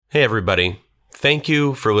Hey everybody, thank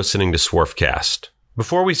you for listening to Swarfcast.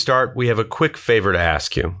 Before we start, we have a quick favor to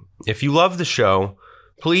ask you. If you love the show,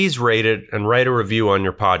 please rate it and write a review on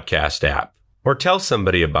your podcast app. Or tell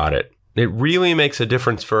somebody about it. It really makes a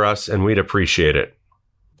difference for us and we'd appreciate it.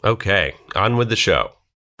 Okay, on with the show.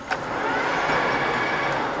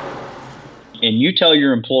 And you tell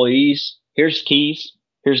your employees, here's keys,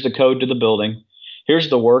 here's the code to the building, here's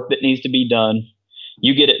the work that needs to be done.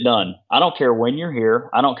 You get it done. I don't care when you're here.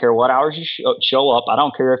 I don't care what hours you show up. I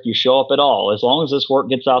don't care if you show up at all. As long as this work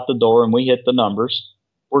gets out the door and we hit the numbers,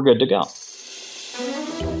 we're good to go.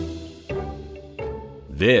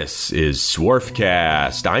 This is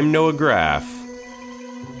Swarfcast. I'm Noah Graff.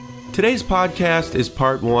 Today's podcast is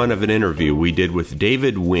part one of an interview we did with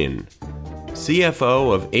David Wynn,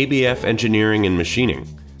 CFO of ABF Engineering and Machining,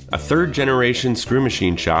 a third-generation screw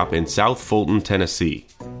machine shop in South Fulton, Tennessee.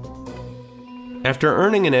 After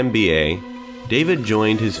earning an MBA, David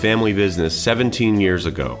joined his family business 17 years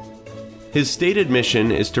ago. His stated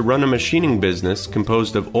mission is to run a machining business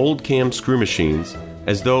composed of old cam screw machines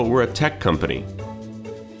as though it were a tech company.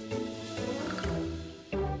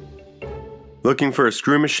 Looking for a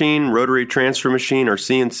screw machine, rotary transfer machine, or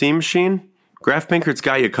CNC machine? Graf Pinkert's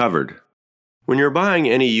got you covered. When you're buying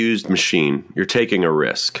any used machine, you're taking a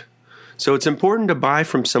risk. So it's important to buy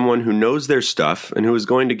from someone who knows their stuff and who is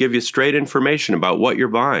going to give you straight information about what you're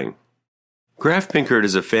buying. Graf Pinkert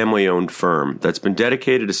is a family-owned firm that's been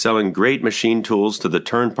dedicated to selling great machine tools to the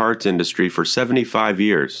turn parts industry for 75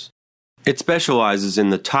 years. It specializes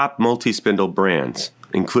in the top multi-spindle brands,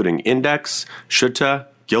 including Index, Schutte,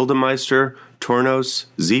 Gildemeister, Tornos,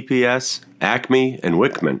 ZPS, Acme, and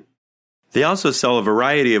Wickman. They also sell a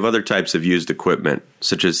variety of other types of used equipment,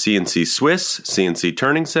 such as CNC Swiss, CNC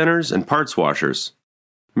turning centers, and parts washers.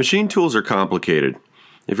 Machine tools are complicated.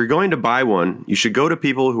 If you're going to buy one, you should go to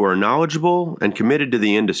people who are knowledgeable and committed to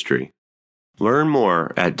the industry. Learn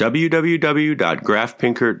more at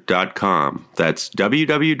www.grafpinkert.com. That's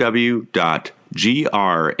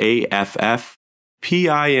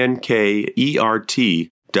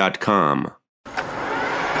www.grafpinkert.com.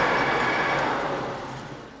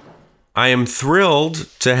 I am thrilled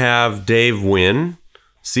to have Dave Wynn,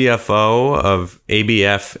 CFO of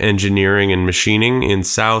ABF Engineering and Machining in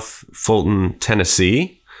South Fulton,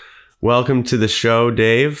 Tennessee. Welcome to the show,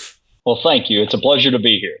 Dave. Well, thank you. It's a pleasure to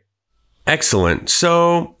be here. Excellent.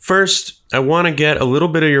 So first, I want to get a little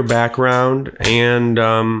bit of your background and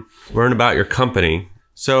learn about your company.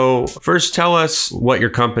 So first, tell us what your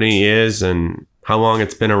company is and how long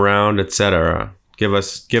it's been around, etc. Give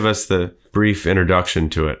us the brief introduction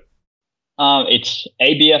to it. It's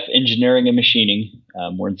ABF Engineering and Machining.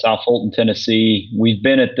 We're in South Fulton, Tennessee. We've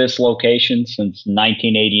been at this location since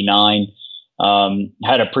 1989.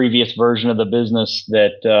 Had a previous version of the business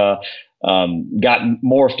that got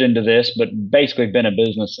morphed into this, but basically been a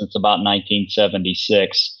business since about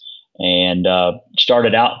 1976. And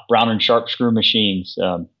started out Brown and Sharp screw machines.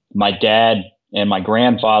 My dad and my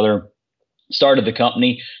grandfather started the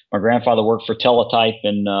company. My grandfather worked for Teletype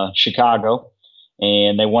in Chicago.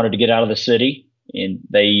 And they wanted to get out of the city, and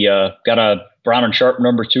they got a Brown and Sharp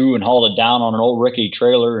number 2 and hauled it down on an old rickety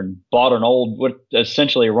trailer and bought an old,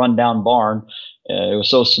 essentially a rundown barn. It was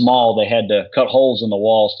so small they had to cut holes in the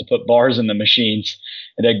walls to put bars in the machines.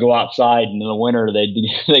 And they'd go outside, and in the winter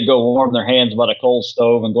they'd go warm their hands by the coal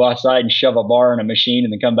stove and go outside and shove a bar in a machine,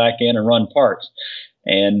 and then come back in and run parts.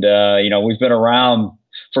 And we've been around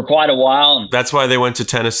for quite a while. That's why they went to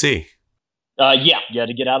Tennessee. Yeah,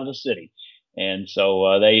 to get out of the city. And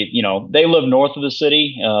so they live north of the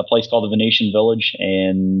city, a place called the Venetian Village,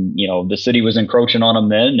 and the city was encroaching on them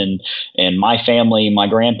then. And my family, my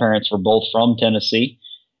grandparents were both from Tennessee,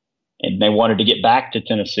 and they wanted to get back to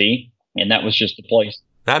Tennessee, and that was just the place.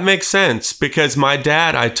 That makes sense because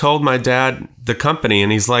I told my dad the company,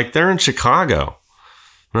 and he's like, they're in Chicago.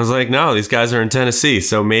 And I was like, no, these guys are in Tennessee,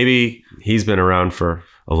 so maybe he's been around for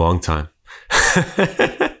a long time.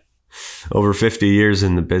 Over 50 years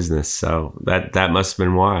in the business, so that must have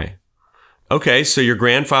been why. Okay, so your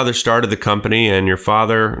grandfather started the company and your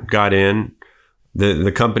father got in.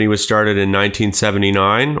 The company was started in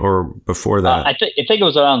 1979 or before that? I think it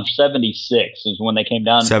was around 76 is when they came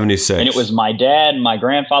down. 76. And it was my dad, my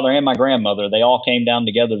grandfather, and my grandmother. They all came down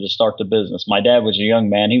together to start the business. My dad was a young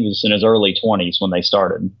man. He was in his early 20s when they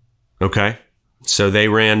started. Okay. So they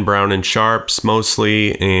ran Brown and Sharps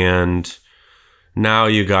mostly, and now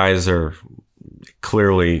you guys are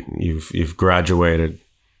clearly you've graduated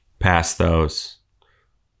past those.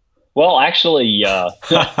 Well, actually, we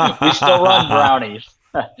still run Brownies.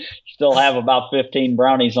 Still have about 15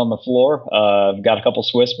 brownies on the floor. I've got a couple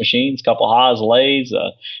Swiss machines, a couple Haas lathes,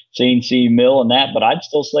 CNC mill and that, but I'd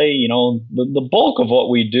still say, the bulk of what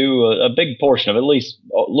we do, a big portion of it, at least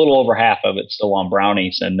a little over half of it's still on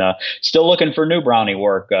brownies, and still looking for new brownie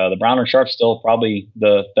work. The Brown and Sharp's still probably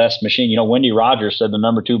the best machine. Wendy Rogers said the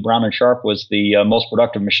number 2 Brown and Sharp was the most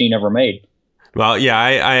productive machine ever made. Well,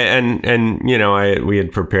 yeah, we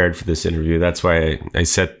had prepared for this interview. That's why I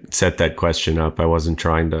set that question up. I wasn't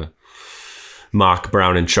trying to mock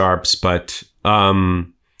Brown and Sharps, but go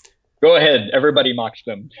ahead. Everybody mocks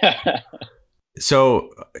them.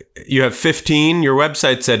 So you have 15. Your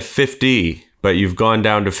website said 50, but you've gone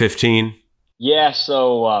down to 15. Yeah,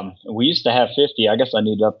 so we used to have 50. I guess I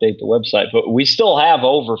need to update the website, but we still have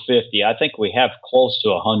over 50. I think we have close to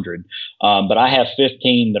 100, but I have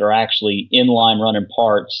 15 that are actually inline running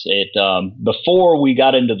parts. Before we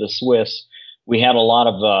got into the Swiss, we had a lot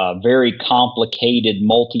of very complicated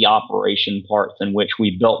multi-operation parts in which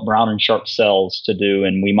we built Brown and Sharp cells to do,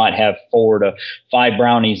 and we might have 4 to 5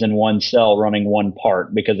 brownies in one cell running one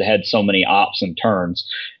part because it had so many ops and turns,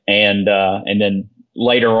 and then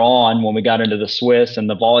later on, when we got into the Swiss and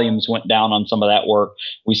the volumes went down on some of that work,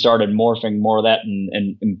 we started morphing more of that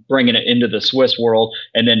and bringing it into the Swiss world,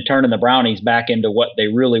 and then turning the brownies back into what they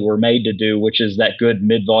really were made to do, which is that good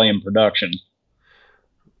mid-volume production.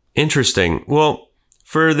 Interesting. Well,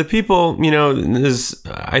 for the people,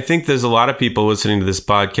 I think there's a lot of people listening to this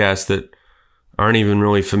podcast that aren't even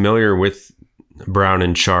really familiar with Brown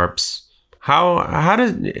and Sharps. How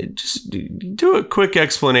did just do a quick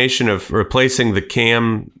explanation of replacing the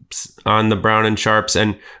cams on the Brown and Sharps,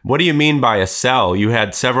 and what do you mean by a cell? You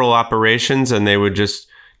had several operations and they would just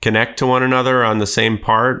connect to one another on the same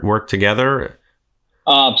part, work together?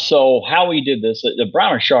 So how we did this, the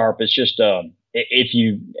Brown and Sharp is just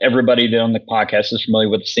everybody on the podcast is familiar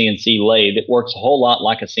with the CNC lathe. It works a whole lot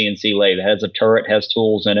like a CNC lathe. It has a turret, has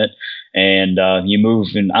tools in it, and you move.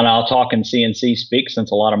 And I'll talk in CNC speak since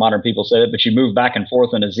a lot of modern people say it, but you move back and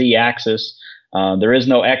forth on a Z-axis. There is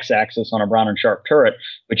no X-axis on a Brown and Sharp turret,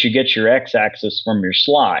 but you get your X-axis from your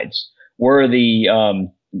slides. Where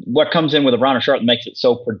what comes in with a Brown and Sharp that makes it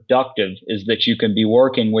so productive is that you can be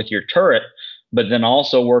working with your turret, but then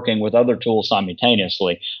also working with other tools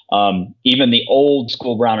simultaneously. Even the old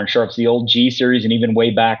school Brown and Sharps, the old G series, and even way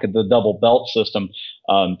back at the double belt system,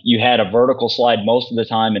 you had a vertical slide most of the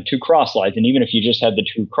time and 2 cross slides. And even if you just had the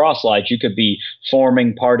 2 cross slides, you could be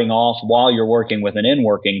forming, parting off while you're working with an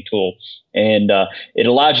in-working tool. And it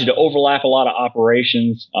allows you to overlap a lot of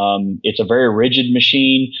operations. It's a very rigid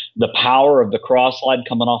machine. The power of the cross slide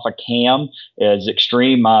coming off a cam is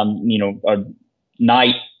extreme.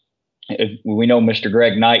 Knight, we know Mr.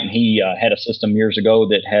 Greg Knight, and he had a system years ago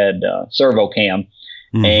that had servo cam,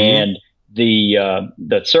 and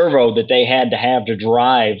the servo that they had to have to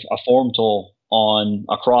drive a form tool on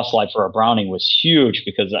a cross slide for a brownie was huge,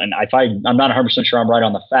 because I'm not 100% sure I'm right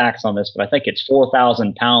on the facts on this, but I think it's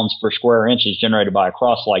 4,000 pounds per square inch is generated by a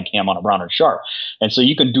cross slide cam on a Brown and Sharp. And so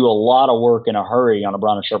you can do a lot of work in a hurry on a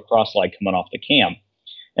Brown and Sharp cross slide coming off the cam.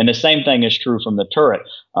 And the same thing is true from the turret.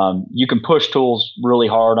 You can push tools really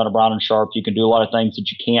hard on a Brown and Sharp. You can do a lot of things that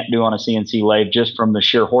you can't do on a CNC lathe just from the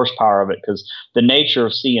sheer horsepower of it, because the nature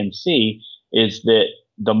of CNC is that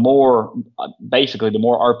the more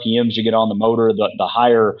RPMs you get on the motor, the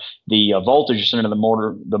higher the voltage you send into the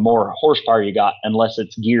motor, the more horsepower you got, unless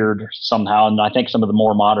it's geared somehow. And I think some of the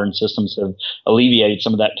more modern systems have alleviated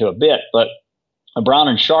some of that to a bit. But a Brown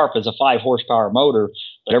and Sharp is a 5 horsepower motor,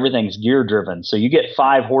 but everything's gear driven. So you get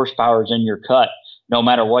 5 horsepowers in your cut no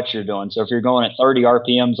matter what you're doing. So if you're going at 30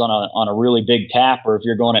 RPMs on a really big tap, or if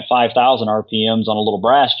you're going at 5,000 RPMs on a little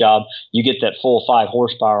brass job, you get that full 5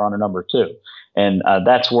 horsepower on a number 2. And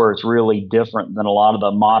that's where it's really different than a lot of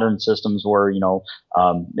the modern systems where,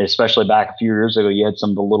 especially back a few years ago, you had some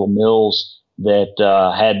of the little mills that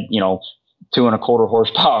had, 2.25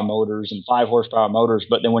 horsepower motors and 5 horsepower motors.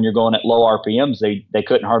 But then when you're going at low RPMs, they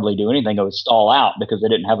couldn't hardly do anything. It would stall out because they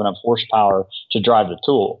didn't have enough horsepower to drive the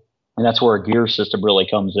tool. And that's where a gear system really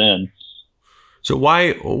comes in. So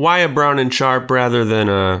why a Brown and Sharp rather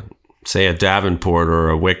than say a Davenport or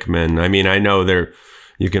a Wickman? I mean, I know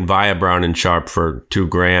you can buy a Brown and Sharp for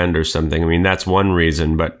 $2,000 or something. I mean, that's one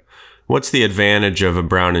reason, but what's the advantage of a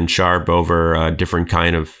Brown and Sharp over a different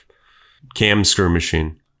kind of cam screw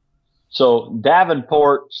machine? So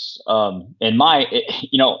Davenport's, in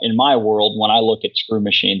my world, when I look at screw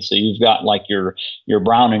machines, so you've got like your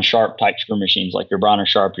Brown and Sharp type screw machines, like your Brown and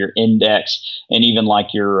Sharp, your Index, and even like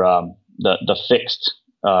your the fixed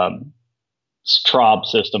Traub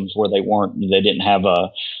systems where they didn't have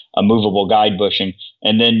a movable guide bushing.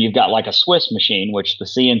 And then you've got like a Swiss machine, which the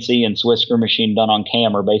CNC and Swiss screw machine done on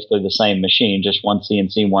cam are basically the same machine, just one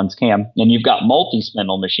CNC, one's cam. And you've got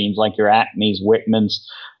multi-spindle machines like your Acme's, Wickmans,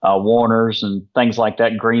 Warners, and things like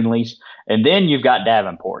that, Greenleys. And then you've got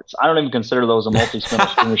Davenports. I don't even consider those a multi-spindle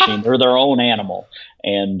screw machine. They're their own animal.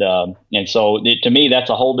 And so to me, that's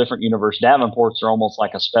a whole different universe. Davenports are almost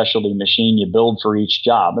like a specialty machine you build for each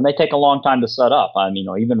job, and they take a long time to set up. I mean,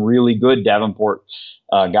 even really good Davenport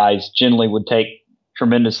guys generally would take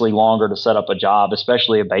tremendously longer to set up a job,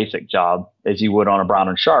 especially a basic job, as you would on a Brown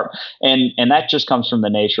and Sharp. And that just comes from the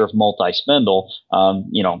nature of multi-spindle.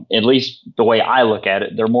 At least the way I look at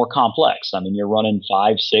it, they're more complex. I mean, you're running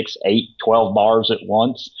 5, 6, 8, 12 bars at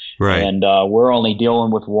once. Right. And we're only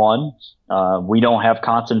dealing with one. We don't have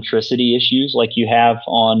concentricity issues like you have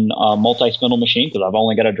on a multi-spindle machine because I've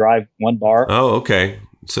only got to drive one bar. Oh, okay.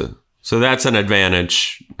 So that's an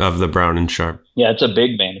advantage of the Brown and Sharp. Yeah, it's a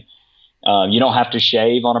big advantage. You don't have to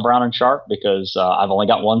shave on a Brown and Sharp because I've only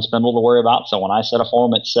got one spindle to worry about. So when I set a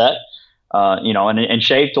form, it's set. And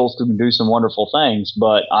shave tools can do some wonderful things,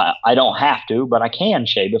 but I don't have to, but I can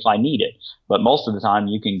shave if I need it. But most of the time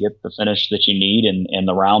you can get the finish that you need and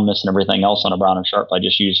the roundness and everything else on a Brown and Sharp by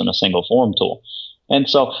just using a single form tool. And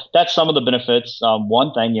so that's some of the benefits.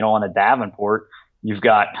 One thing, on a Davenport, you've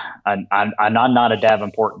got, I'm not a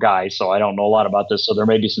Davenport guy, so I don't know a lot about this. So there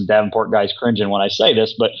may be some Davenport guys cringing when I say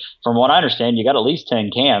this, but from what I understand, you got at least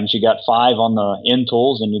 10 cams. You got 5 on the end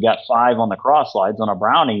tools and you got 5 on the cross slides. On a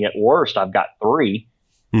Brownie, at worst, I've got 3,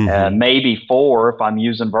 maybe 4 if I'm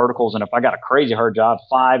using verticals. And if I got a crazy hard job,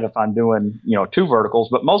 5 if I'm doing, 2 verticals.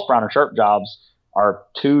 But most Brown and Sharp jobs are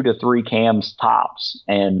 2 to 3 cams tops.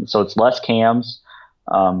 And so it's less cams.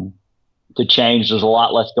 To change, there's a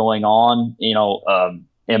lot less going on.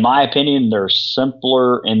 In my opinion, they're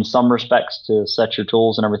simpler in some respects to set your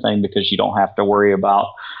tools and everything because you don't have to worry about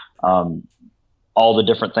all the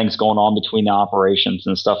different things going on between the operations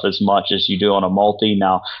and stuff as much as you do on a multi.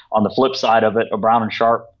 Now, on the flip side of it, a Brown and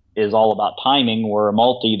Sharp is all about timing, where a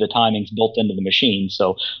multi, the timing's built into the machine.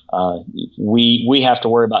 So we have to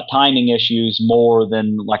worry about timing issues more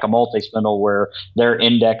than like a multi-spindle where they're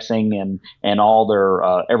indexing and all their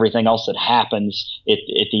everything else that happens at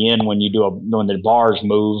the end when the bars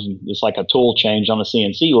move. It's like a tool change on a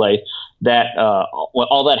CNC lathe. That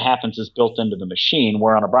all that happens is built into the machine,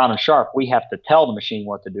 where on a Brown and Sharp, we have to tell the machine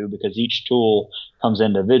what to do because each tool comes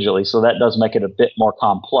individually. So that does make it a bit more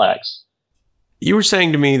complex. You were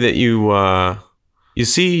saying to me that you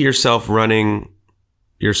see yourself running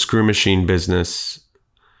your screw machine business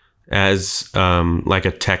as like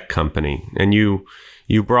a tech company, and you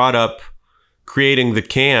brought up creating the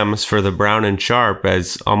cams for the Brown and Sharp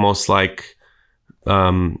as almost like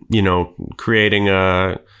creating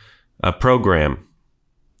a program.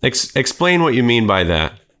 Explain what you mean by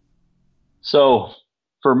that. So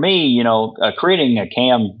for me, creating a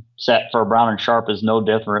cam set for a Brown and Sharp is no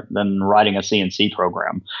different than writing a CNC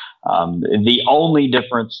program. The only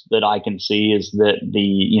difference that I can see is that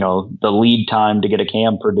the lead time to get a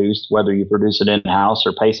cam produced, whether you produce it in-house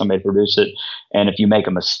or pay somebody to produce it, and if you make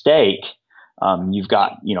a mistake, you've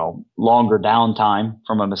got longer downtime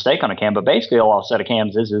from a mistake on a cam. But basically, all a set of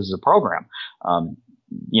cams is a program.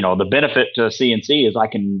 The benefit to a CNC is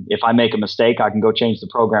if I make a mistake, I can go change the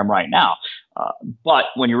program right now. But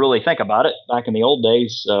when you really think about it, back in the old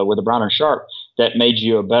days with the Brown and Sharp, that made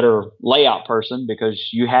you a better layout person because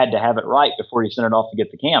you had to have it right before you sent it off to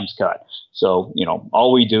get the cams cut. So,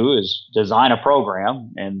 all we do is design a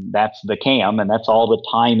program, and that's the cam, and that's all the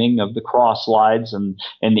timing of the cross slides and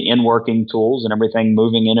the in-working tools and everything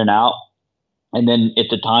moving in and out. And then at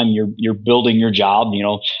the time you're building your job,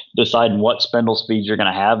 deciding what spindle speeds you're going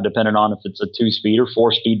to have, depending on if it's a 2-speed or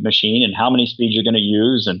 4-speed machine and how many speeds you're going to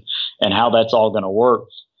use and how that's all going to work.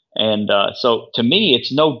 And so to me,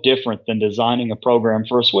 it's no different than designing a program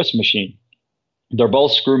for a Swiss machine. They're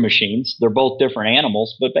both screw machines. They're both different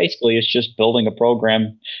animals, but basically it's just building a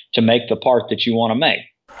program to make the part that you want to make.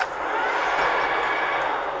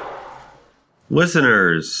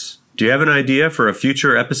 Listeners, do you have an idea for a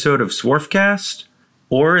future episode of Swarfcast?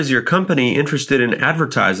 Or is your company interested in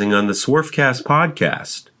advertising on the Swarfcast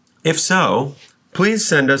podcast? If so, please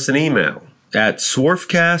send us an email at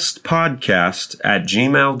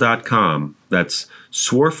swarfcastpodcast@gmail.com. That's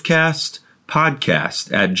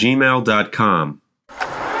swarfcastpodcast@gmail.com.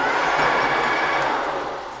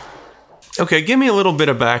 Okay, give me a little bit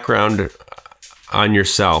of background on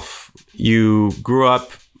yourself. You grew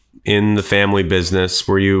up in the family business.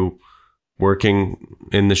 Were you working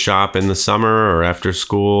in the shop in the summer or after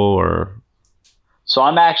school or? So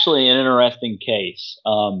I'm actually an interesting case.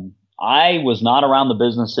 I was not around the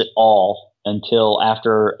business at all until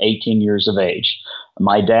after 18 years of age.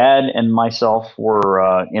 My dad and myself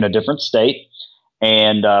were in a different state.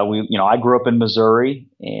 And I grew up in Missouri,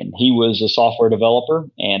 and he was a software developer,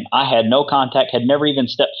 and I had no contact, had never even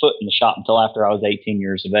stepped foot in the shop until after I was 18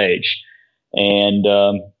 years of age, and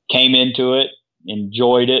came into it,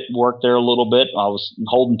 enjoyed it, worked there a little bit. I was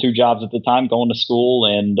holding 2 jobs at the time, going to school,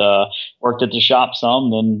 and worked at the shop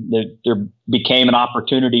some. Then there became an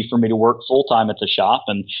opportunity for me to work full time at the shop,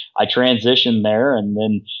 and I transitioned there. And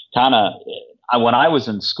then when I was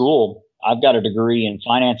in school, I've got a degree in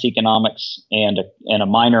finance economics and a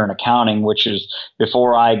minor in accounting, which is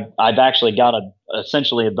before I've actually got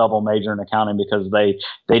essentially a double major in accounting, because they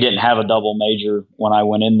didn't have a double major when I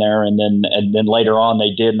went in there, and then later on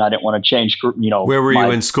they did, and I didn't want to change. Where were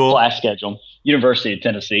you in school? Class schedule. University of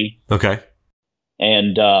Tennessee. Okay.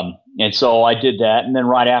 And so I did that. And then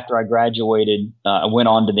right after I graduated, I went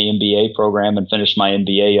on to the MBA program and finished my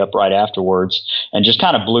MBA up right afterwards, and just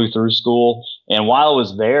kind of blew through school. And while I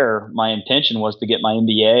was there, my intention was to get my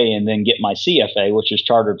MBA and then get my CFA, which is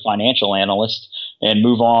Chartered Financial Analyst, and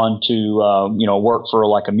move on to, work for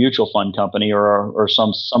like a mutual fund company or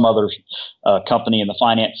some other company in the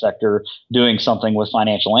finance sector doing something with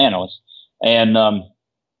financial analysts. And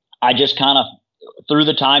I just kind of, through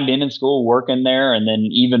the time being in school, working there, and then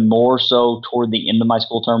even more so toward the end of my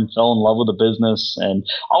school term, fell in love with the business and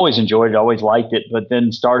always enjoyed it, always liked it, but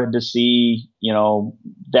then started to see,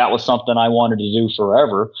 that was something I wanted to do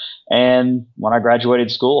forever. And when I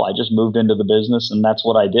graduated school, I just moved into the business, and that's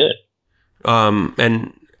what I did.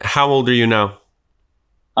 And how old are you now?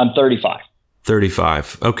 I'm 35.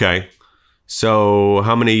 35. Okay. So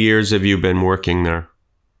how many years have you been working there?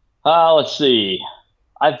 Let's see.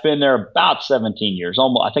 I've been there about 17 years.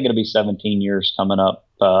 Almost, I think it'll be 17 years coming up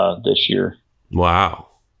this year. Wow.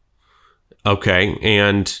 Okay.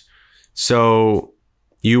 And so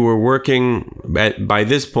you were working by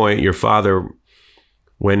this point, your father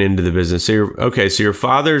went into the business. So your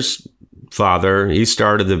father's father, he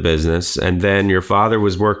started the business, and then your father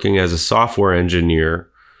was working as a software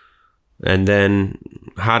engineer. And then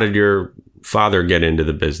how did your father get into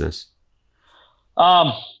the business?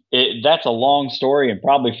 That's a long story and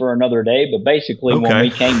probably for another day, but basically when we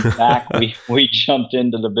came back, we jumped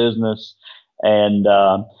into the business and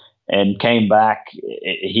came back.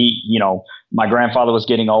 My grandfather was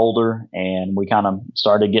getting older, and we kind of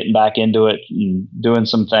started getting back into it and doing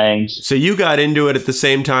some things. So you got into it at the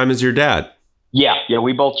same time as your dad? Yeah,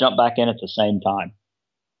 we both jumped back in at the same time.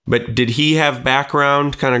 But did he have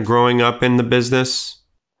background kind of growing up in the business?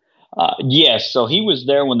 Yes. So he was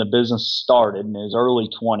there when the business started in his early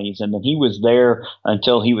 20s, and then he was there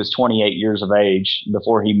until he was 28 years of age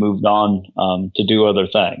before he moved on to do other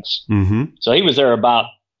things. Mm-hmm. So he was there about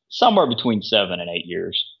somewhere between 7 and 8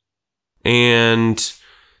 years. And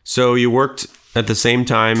so you worked at the same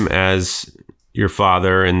time as your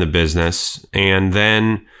father in the business, and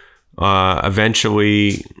then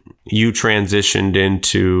eventually you transitioned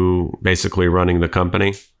into basically running the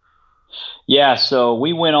company? Yeah, so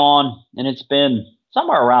we went on, and it's been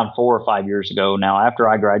somewhere around 4 or 5 years ago now. After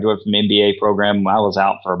I graduated from the MBA program, I was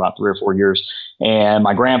out for about 3 or 4 years, and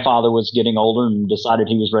my grandfather was getting older and decided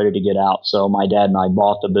he was ready to get out. So my dad and I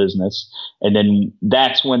bought the business, and then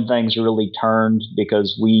that's when things really turned,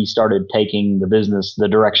 because we started taking the business the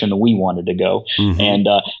direction that we wanted to go. Mm-hmm. And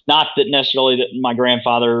not that necessarily that my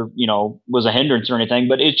grandfather, was a hindrance or anything,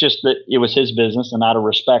 but it's just that it was his business, and out of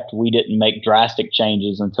respect, we didn't make drastic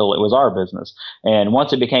changes until it was our business. And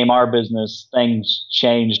once it became our business, things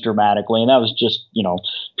changed dramatically, and that was just,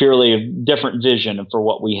 purely a different vision for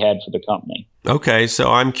what we had for the company. Okay,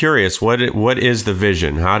 so I'm curious, what is the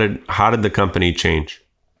vision? How did the company change?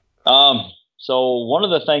 So one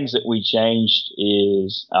of the things that we changed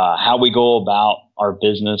is how we go about our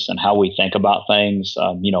business and how we think about things.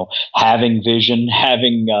 Having vision,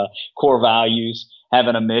 having core values,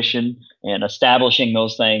 having a mission, and establishing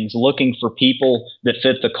those things, looking for people that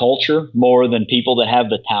fit the culture more than people that have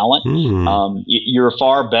the talent. Mm. You're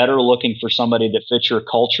far better looking for somebody that fits your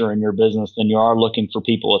culture and your business than you are looking for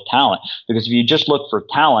people with talent. Because if you just look for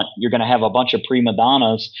talent, you're going to have a bunch of prima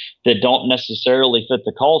donnas that don't necessarily fit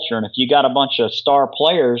the culture. And if you got a bunch of star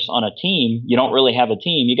players on a team, you don't really have a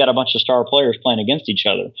team. You got a bunch of star players playing against each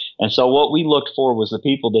other. And so what we looked for was the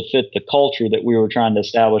people that fit the culture that we were trying to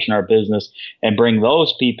establish in our business, and bring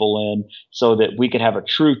those people in, so that we could have a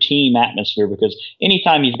true team atmosphere. Because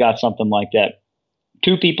anytime you've got something like that,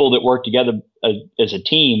 2 people that work together as a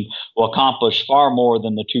team will accomplish far more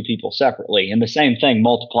than the 2 people separately. And the same thing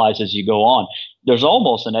multiplies as you go on. there's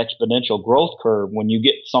almost an exponential growth curve when you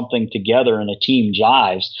get something together and a team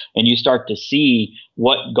jives and you start to see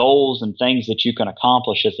what goals and things that you can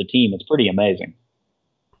accomplish as a team. It's pretty amazing.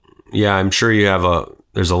 Yeah, I'm sure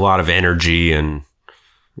there's a lot of energy and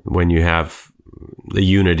when you have the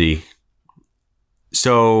unity.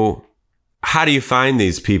 So how do you find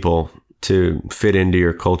these people to fit into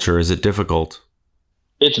your culture? Is it difficult?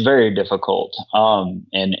 It's very difficult.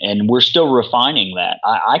 And we're still refining that.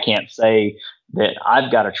 I can't say that I've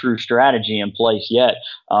got a true strategy in place yet.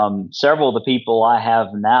 Several of the people I have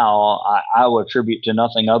now, I will attribute to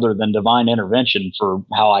nothing other than divine intervention for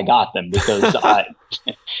how I got them, because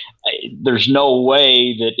there's no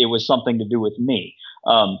way that it was something to do with me.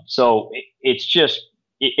 So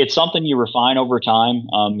it's something you refine over time.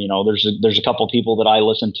 There's a couple of people that I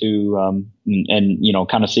listen to and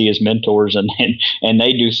kind of see as mentors, and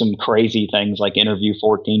they do some crazy things like interview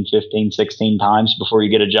 14, 15, 16 times before you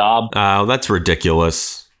get a job. That's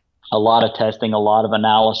ridiculous. A lot of testing, a lot of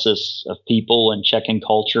analysis of people and checking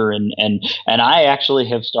culture. And I actually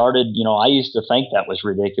have started, I used to think that was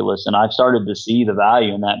ridiculous, and I've started to see the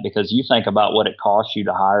value in that, because you think about what it costs you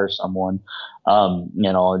to hire someone.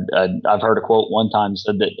 I've heard a quote one time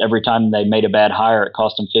said that every time they made a bad hire, it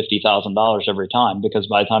cost them $50,000 every time, because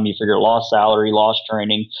by the time you figure lost salary, lost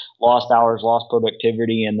training, lost hours, lost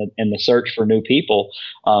productivity, and the search for new people,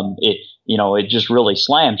 it just really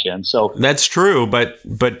slams you. And so that's true. But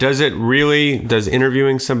does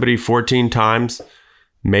interviewing somebody 14 times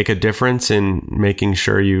make a difference in making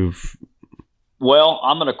sure you've... Well,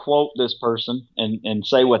 I'm going to quote this person and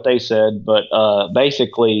say what they said, but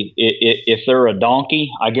basically, if they're a donkey,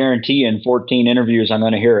 I guarantee you in 14 interviews, I'm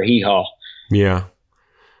going to hear a hee-haw. Yeah.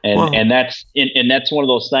 And that's one of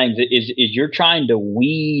those things is you're trying to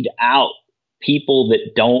weed out people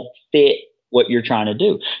that don't fit what you're trying to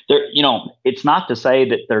do. It's not to say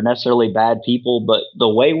that they're necessarily bad people, but the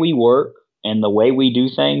way we work and the way we do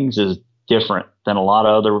things is different than a lot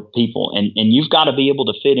of other people. And you've got to be able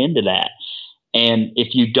to fit into that. And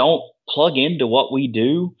if you don't plug into what we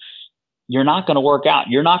do, you're not going to work out.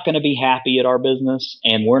 You're not going to be happy at our business,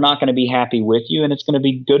 and we're not going to be happy with you. And it's going to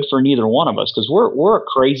be good for neither one of us, because we're a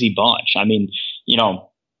crazy bunch. I mean,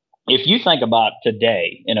 if you think about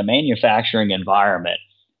today in a manufacturing environment,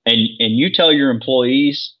 and you tell your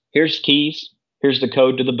employees, here's keys, here's the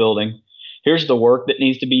code to the building, here's the work that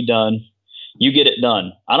needs to be done. You get it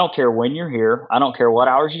done. I don't care when you're here. I don't care what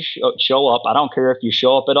hours you show up. I don't care if you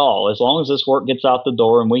show up at all. As long as this work gets out the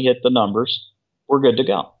door and we hit the numbers, we're good to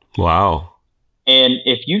go. Wow. And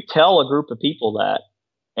if you tell a group of people that,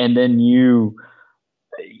 and then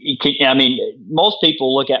most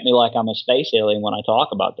people look at me like I'm a space alien when I talk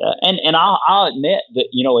about that. And I'll admit that,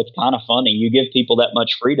 it's kind of funny. You give people that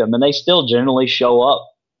much freedom and they still generally show up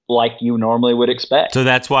like you normally would expect. So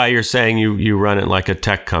that's why you're saying you run it like a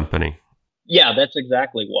tech company. Yeah, that's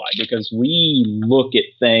exactly why, because we look at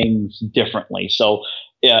things differently. So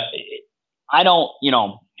I don't,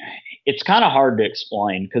 it's kind of hard to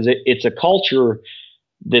explain, because it's a culture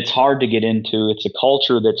that's hard to get into. It's a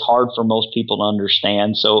culture that's hard for most people to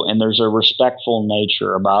understand. So, and there's a respectful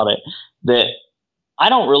nature about it that I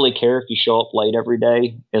don't really care if you show up late every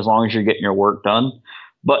day, as long as you're getting your work done.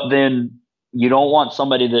 But then you don't want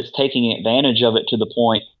somebody that's taking advantage of it to the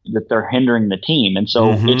point that they're hindering the team. And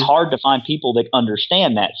so it's hard to find people that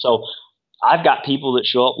understand that. So I've got people that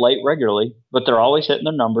show up late regularly, but they're always hitting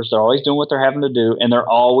their numbers. They're always doing what they're having to do. And they're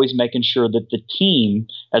always making sure that the team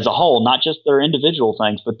as a whole, not just their individual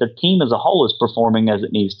things, but the team as a whole is performing as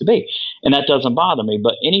it needs to be. And that doesn't bother me.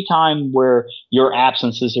 But anytime where your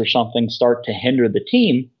absences or something start to hinder the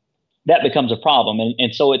team, that becomes a problem.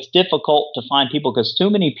 And so it's difficult to find people, because too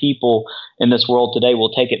many people in this world today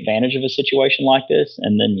will take advantage of a situation like this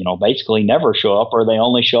and then, basically never show up, or they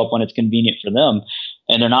only show up when it's convenient for them,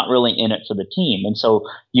 and they're not really in it for the team. And so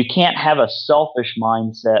you can't have a selfish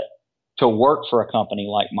mindset to work for a company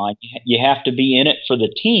like mine. You have to be in it for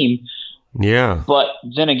the team. Yeah. But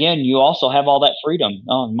then again, you also have all that freedom.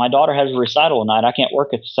 Oh, my daughter has a recital tonight. I can't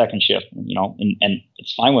work at the second shift, and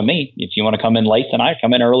it's fine with me. If you want to come in late tonight,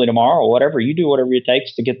 come in early tomorrow, or whatever. You do whatever it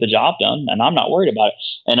takes to get the job done, and I'm not worried about it.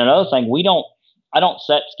 And another thing, I don't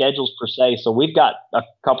set schedules per se. So we've got a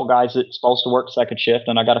couple guys that's supposed to work second shift,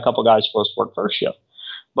 and I got a couple guys supposed to work first shift.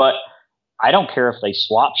 But I don't care if they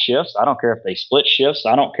swap shifts. I don't care if they split shifts.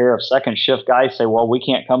 I don't care if second shift guys say, well, we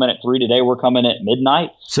can't come in at 3 today. We're coming at midnight.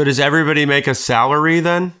 So does everybody make a salary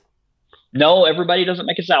then? No, everybody doesn't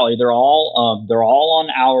make a salary. They're all on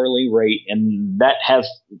hourly rate, and that has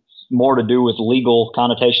more to do with legal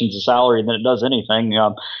connotations of salary than it does anything.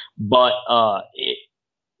 But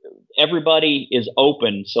everybody is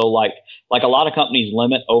open. So like a lot of companies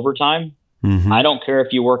limit overtime. I don't care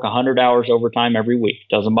if you work 100 hours overtime every week.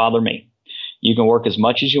 Doesn't bother me. You can work as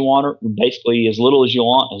much as you want, or basically as little as you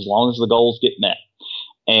want, as long as the goals get met.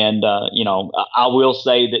 And, I will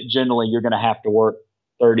say that generally you're going to have to work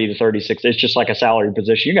 30 to 36. It's just like a salary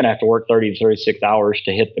position. You're going to have to work 30 to 36 hours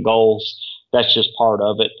to hit the goals. That's just part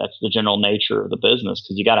of it. That's the general nature of the business,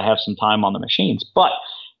 because you got to have some time on the machines. But,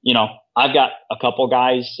 I've got a couple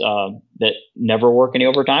guys that never work any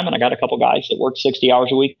overtime, and I got a couple guys that work 60 hours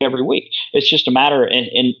a week every week. It's just a matter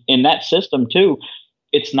in that system too.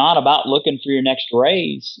 It's not about looking for your next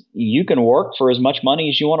raise. You can work for as much money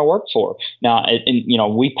as you want to work for. Now,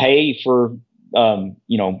 we pay for,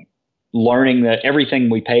 learning. That everything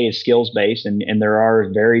we pay is skills based, and there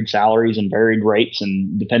are varied salaries and varied rates,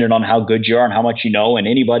 and depending on how good you are and how much you know, and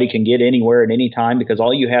anybody can get anywhere at any time, because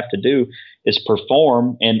all you have to do is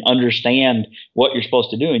perform and understand what you're supposed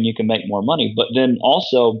to do, and you can make more money. But then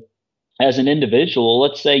also, as an individual,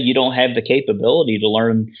 let's say you don't have the capability to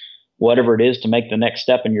learn whatever it is to make the next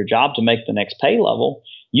step in your job, to make the next pay level,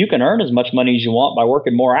 you can earn as much money as you want by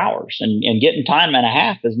working more hours, and getting time and a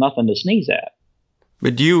half is nothing to sneeze at.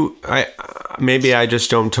 But maybe I just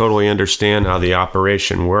don't totally understand how the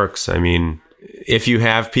operation works. I mean, if you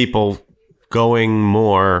have people going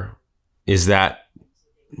more, is that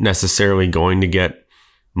necessarily going to get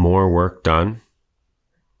more work done?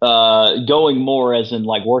 Going more as in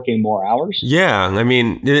like working more hours? Yeah. I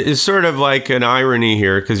mean, it's sort of like an irony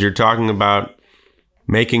here, because you're talking about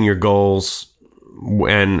making your goals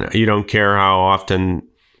and you don't care how often,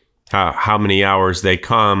 how many hours they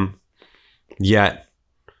come, yet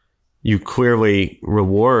you clearly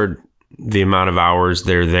reward the amount of hours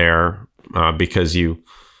they're there because you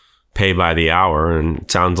pay by the hour. And it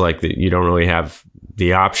sounds like that you don't really have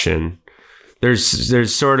the option.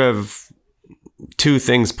 There's sort of two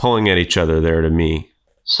things pulling at each other there to me.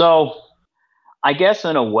 So I guess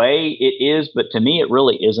in a way it is, but to me it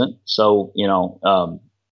really isn't. So,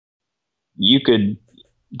 you could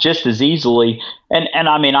just as easily, and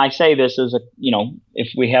I mean, I say this as if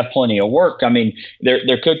we have plenty of work, I mean,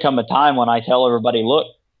 there could come a time when I tell everybody, look,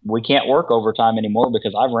 we can't work overtime anymore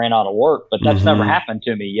because I've ran out of work, but that's never happened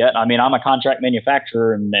to me yet. I mean, I'm a contract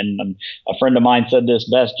manufacturer, and a friend of mine said this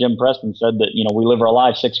best. Jim Preston said that, we live our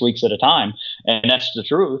lives 6 weeks at a time. And that's the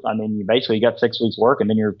truth. I mean, you basically got 6 weeks work and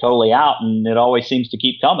then you're totally out, and it always seems to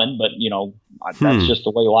keep coming, but that's just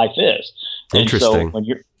the way life is. Interesting. And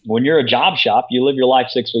so when you're a job shop, you live your life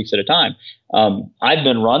 6 weeks at a time. I've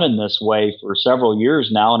been running this way for several years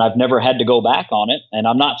now, and I've never had to go back on it. And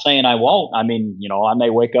I'm not saying I won't. I mean, I may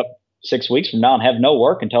wake up 6 weeks from now and have no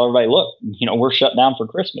work and tell everybody, look, we're shut down for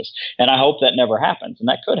Christmas. And I hope that never happens, and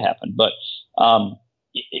that could happen. But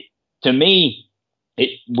to me,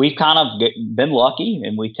 we've kind of been lucky,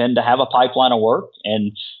 and we tend to have a pipeline of work.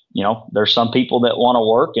 And there's some people that want to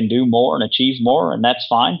work and do more and achieve more, and that's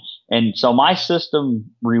fine. And so my system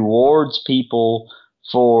rewards people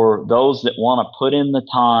for those that want to put in the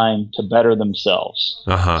time to better themselves.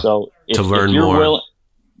 So to learn more.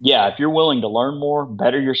 If you're willing to learn more,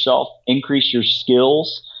 better yourself, increase your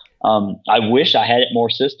skills. I wish I had it more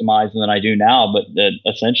systemized than I do now, but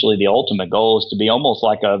essentially the ultimate goal is to be almost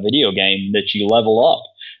like a video game that you level up.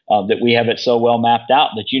 That we have it so well mapped out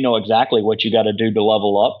that you know exactly what you got to do to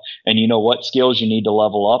level up, and you know what skills you need to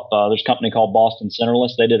level up. There's a company called Boston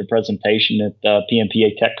Centerless. They did a presentation at the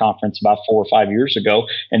PMPA Tech Conference about 4 or 5 years ago,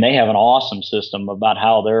 and they have an awesome system about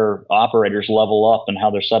how their operators level up and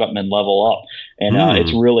how their setup men level up, and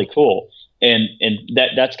it's really cool. And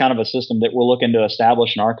that's kind of a system that we're looking to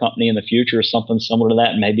establish in our company in the future, something similar to that,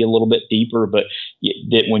 and maybe a little bit deeper. But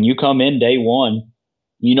that when you come in day one,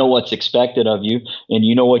 you know what's expected of you, and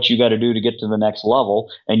you know what you got to do to get to the next level,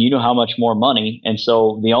 and you know how much more money. And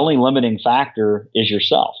so the only limiting factor is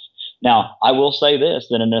yourself. Now, I will say this,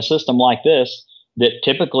 that in a system like this, that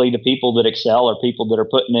typically the people that excel are people that are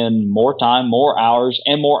putting in more time, more hours,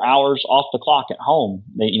 and more hours off the clock at home.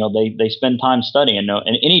 They spend time studying.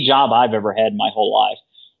 And any job I've ever had my whole life,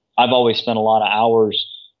 I've always spent a lot of hours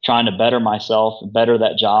trying to better myself, better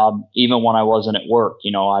that job. Even when I wasn't at work,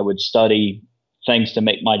 I would study things to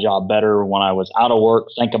make my job better. When I was out of work,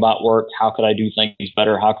 think about work. How could I do things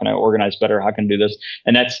better? How can I organize better? How can I do this?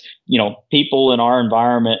 And that's, people in our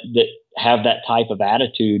environment that have that type of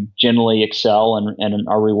attitude generally excel and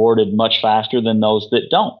are rewarded much faster than those that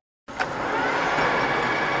don't.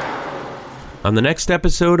 On the next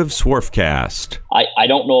episode of Swarfcast. I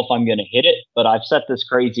don't know if I'm going to hit it, but I've set this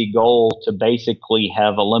crazy goal to basically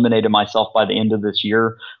have eliminated myself by the end of this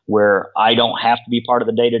year, where I don't have to be part of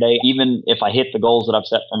the day-to-day. Even if I hit the goals that I've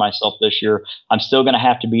set for myself this year, I'm still going to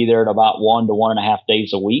have to be there at about 1 to 1.5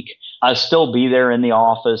 days a week. I still be there in the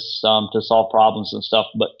office to solve problems and stuff,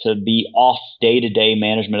 but to be off day-to-day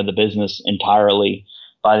management of the business entirely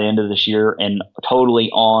by the end of this year and totally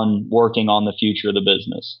on working on the future of the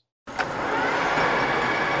business.